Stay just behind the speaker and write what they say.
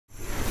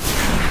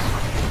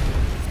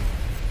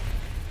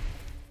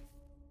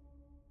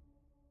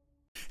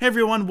Hey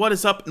everyone, what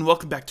is up, and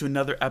welcome back to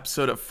another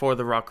episode of For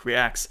the Rock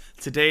Reacts.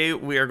 Today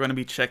we are going to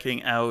be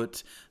checking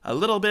out a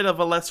little bit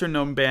of a lesser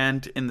known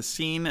band in the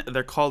scene.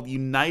 They're called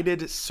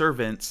United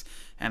Servants,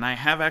 and I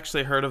have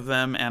actually heard of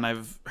them, and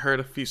I've heard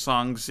a few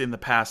songs in the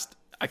past.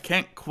 I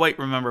can't quite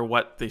remember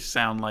what they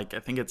sound like. I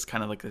think it's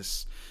kind of like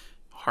this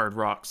hard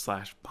rock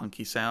 /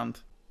 punky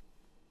sound.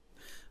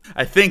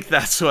 I think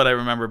that's what I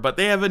remember, but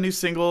they have a new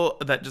single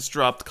that just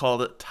dropped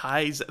called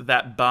Ties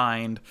That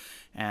Bind,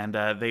 and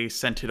they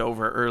sent it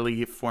over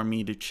early for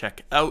me to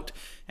check out,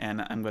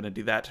 and I'm going to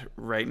do that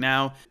right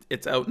now.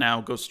 It's out now.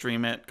 Go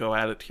stream it, go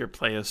add it to your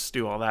playlist,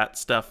 do all that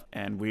stuff,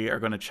 and we are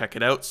going to check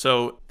it out.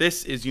 So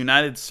this is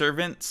United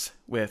Servants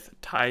with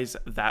Ties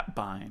That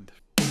Bind.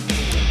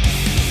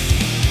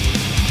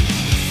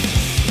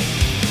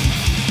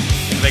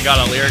 They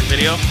got a lyric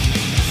video.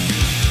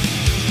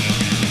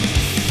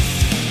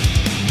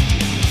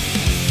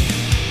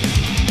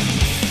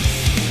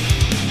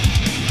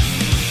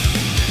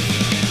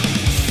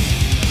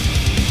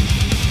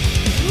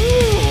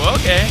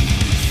 Okay.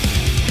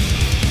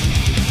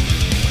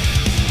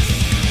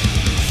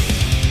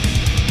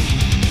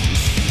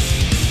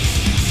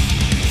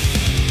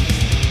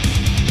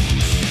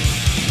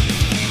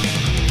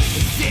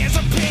 There's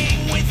a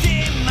pain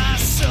within my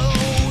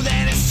soul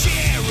that is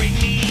tearing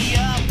me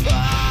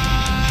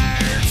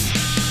apart.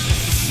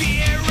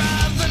 Fear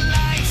of the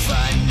life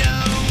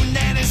unknown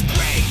that is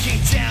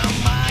breaking down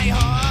my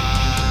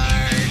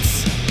heart.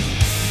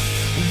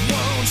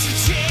 Won't you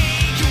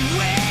take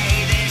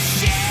away this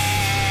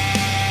shame?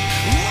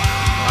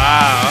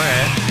 Wow,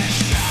 okay.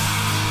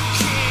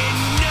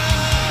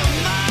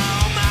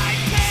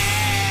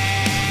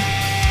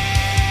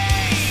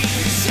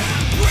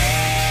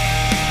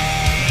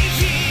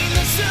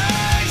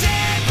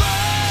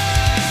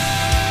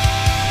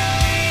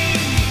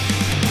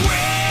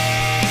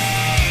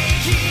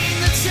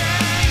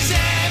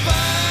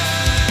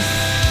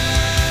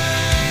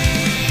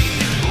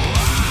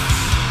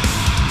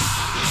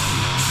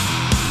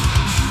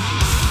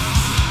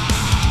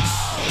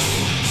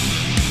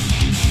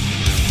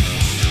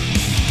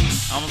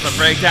 Almost a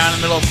breakdown in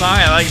the middle of the song.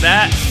 I like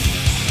that.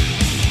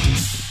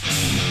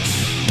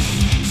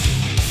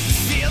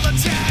 Feel the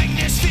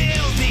darkness,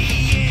 fill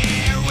the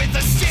air with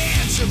the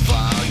stench of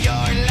all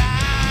your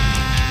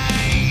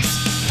lies.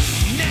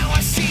 Now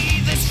I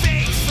see this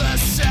fake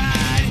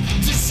facade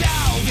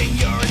dissolving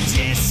your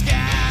disguise.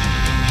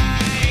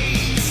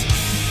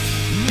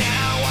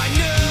 Now I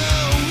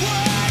know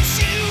what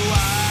you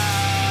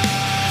are.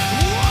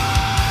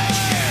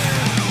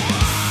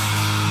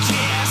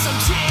 Guess I'm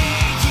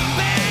taking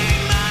back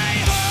my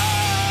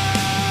heart,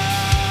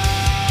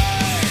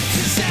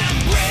 'cause I'm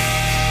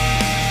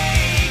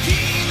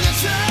breaking the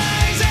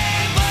ties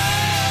that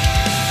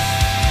bind.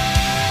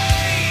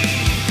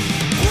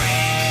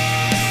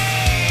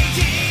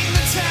 Breaking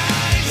the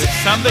ties There's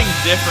that something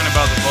different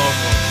about the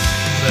vocals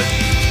that's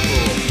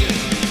cool.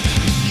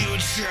 you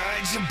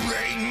tried to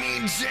break me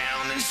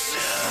down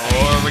inside.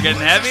 Oh, we're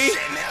getting heavy?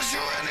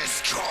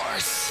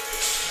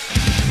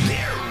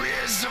 There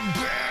is a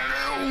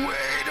better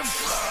way to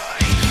fly.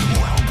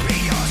 Won't be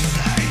your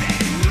side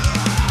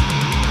anymore.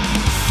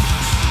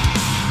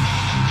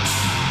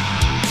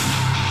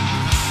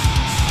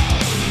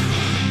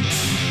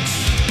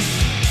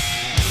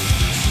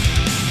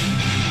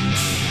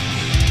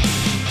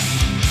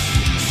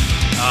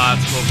 Ah,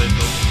 that's cool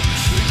visual.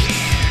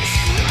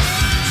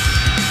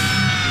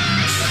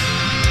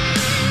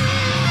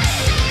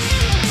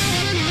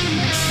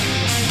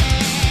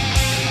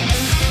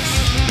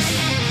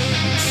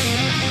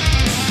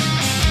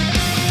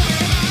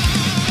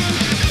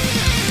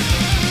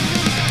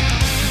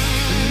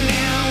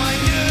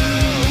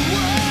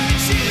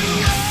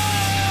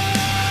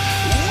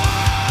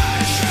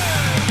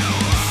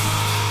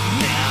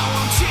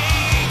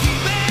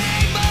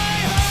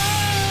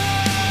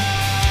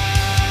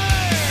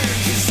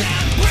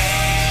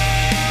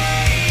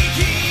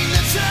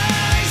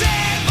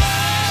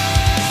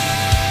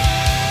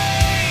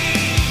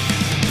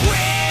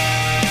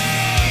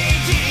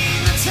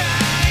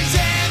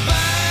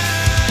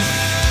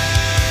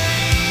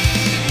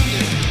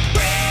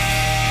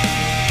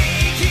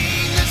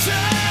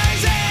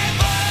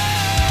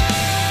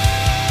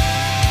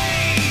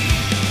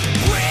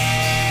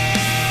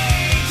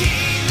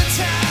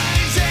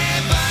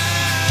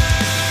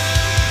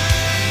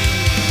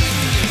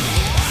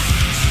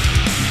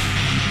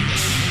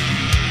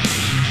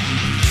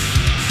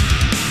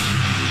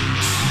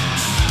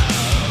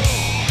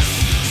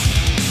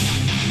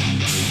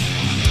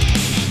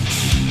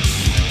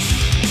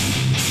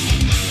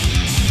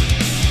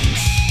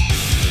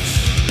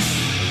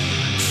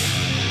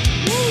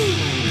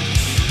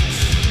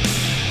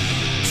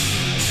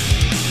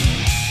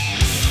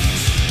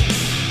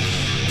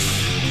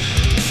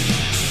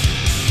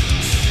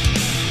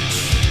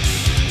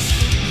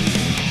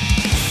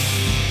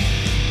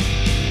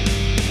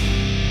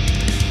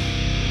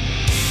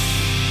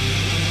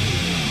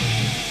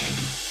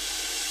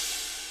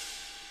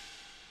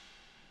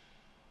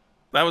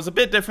 That was a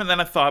bit different than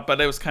I thought, but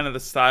it was kind of the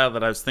style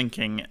that I was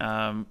thinking.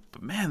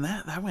 But man,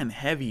 that went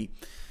heavy.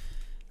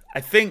 I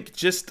think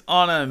just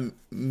on a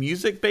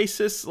music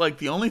basis, like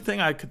the only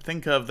thing I could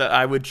think of that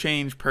I would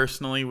change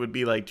personally would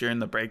be like during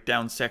the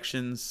breakdown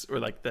sections or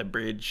like the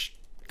bridge,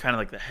 kind of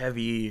like the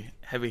heavy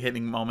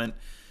hitting moment.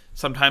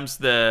 Sometimes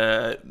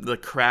the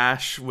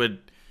crash would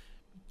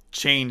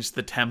change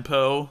the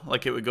tempo,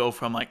 like it would go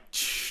from like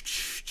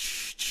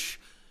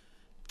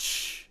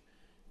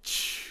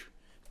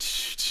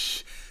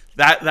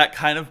that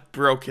kind of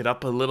broke it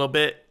up a little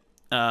bit.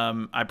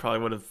 I probably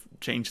would have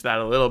changed that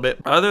a little bit.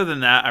 Other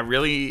than that, I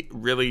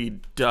really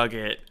dug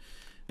it.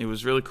 It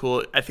was really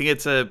cool. I think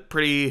it's a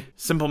pretty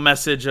simple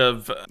message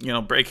of,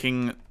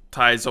 breaking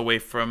ties away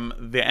from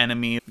the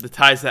enemy. The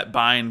ties that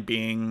bind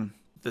being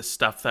the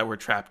stuff that we're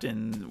trapped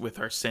in with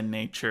our sin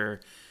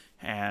nature.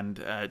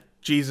 And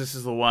Jesus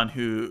is the one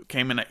who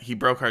came and he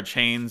broke our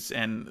chains.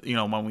 And,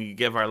 when we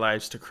give our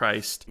lives to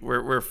Christ,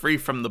 we're free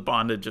from the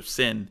bondage of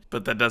sin.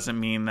 But that doesn't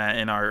mean that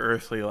in our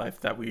earthly life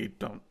that we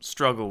don't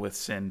struggle with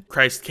sin.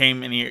 Christ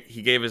came and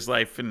he gave his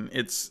life, and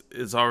it's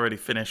already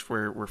finished.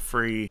 We're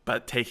free.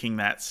 But taking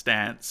that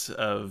stance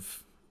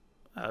of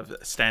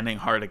standing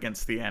hard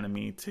against the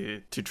enemy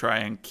to try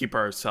and keep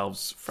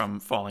ourselves from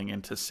falling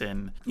into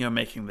sin,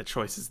 making the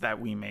choices that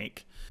we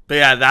make. But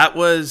yeah, that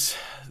was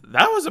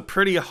a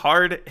pretty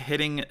hard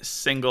hitting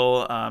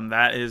single.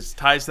 That is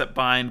Ties That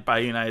Bind by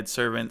United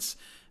Servants,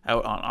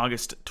 out on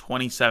August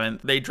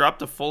 27th. They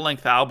dropped a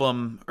full-length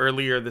album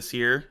earlier this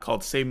year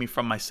called Save Me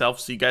From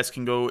Myself, so you guys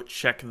can go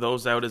check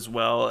those out as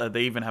well.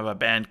 They even have a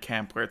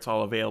Bandcamp where it's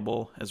all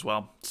available as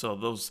well. So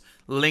those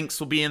links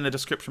will be in the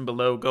description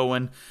below. Go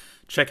and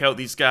check out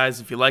these guys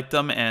if you like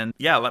them. And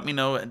yeah, let me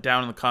know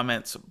down in the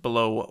comments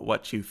below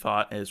what you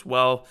thought as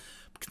well.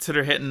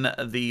 Consider hitting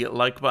the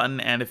like button,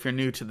 and if you're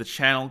new to the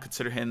channel,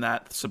 consider hitting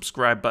that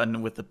subscribe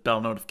button with the bell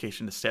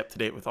notification to stay up to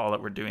date with all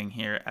that we're doing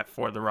here at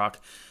For The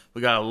Rock.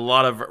 We got a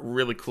lot of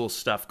really cool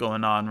stuff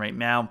going on right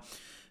now,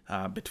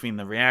 between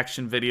the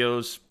reaction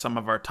videos, some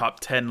of our top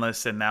 10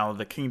 lists, and now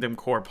the Kingdom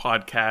Core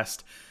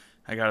podcast.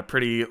 I got a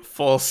pretty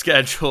full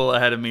schedule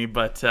ahead of me,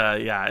 but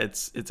yeah,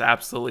 it's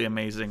absolutely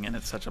amazing, and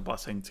it's such a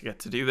blessing to get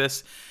to do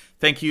this.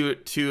 Thank you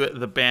to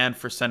the band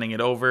for sending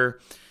it over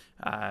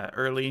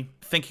early.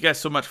 Thank you guys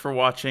so much for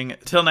watching.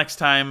 Till next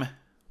time,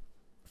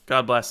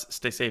 God bless,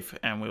 stay safe,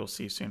 and we will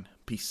see you soon.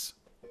 Peace.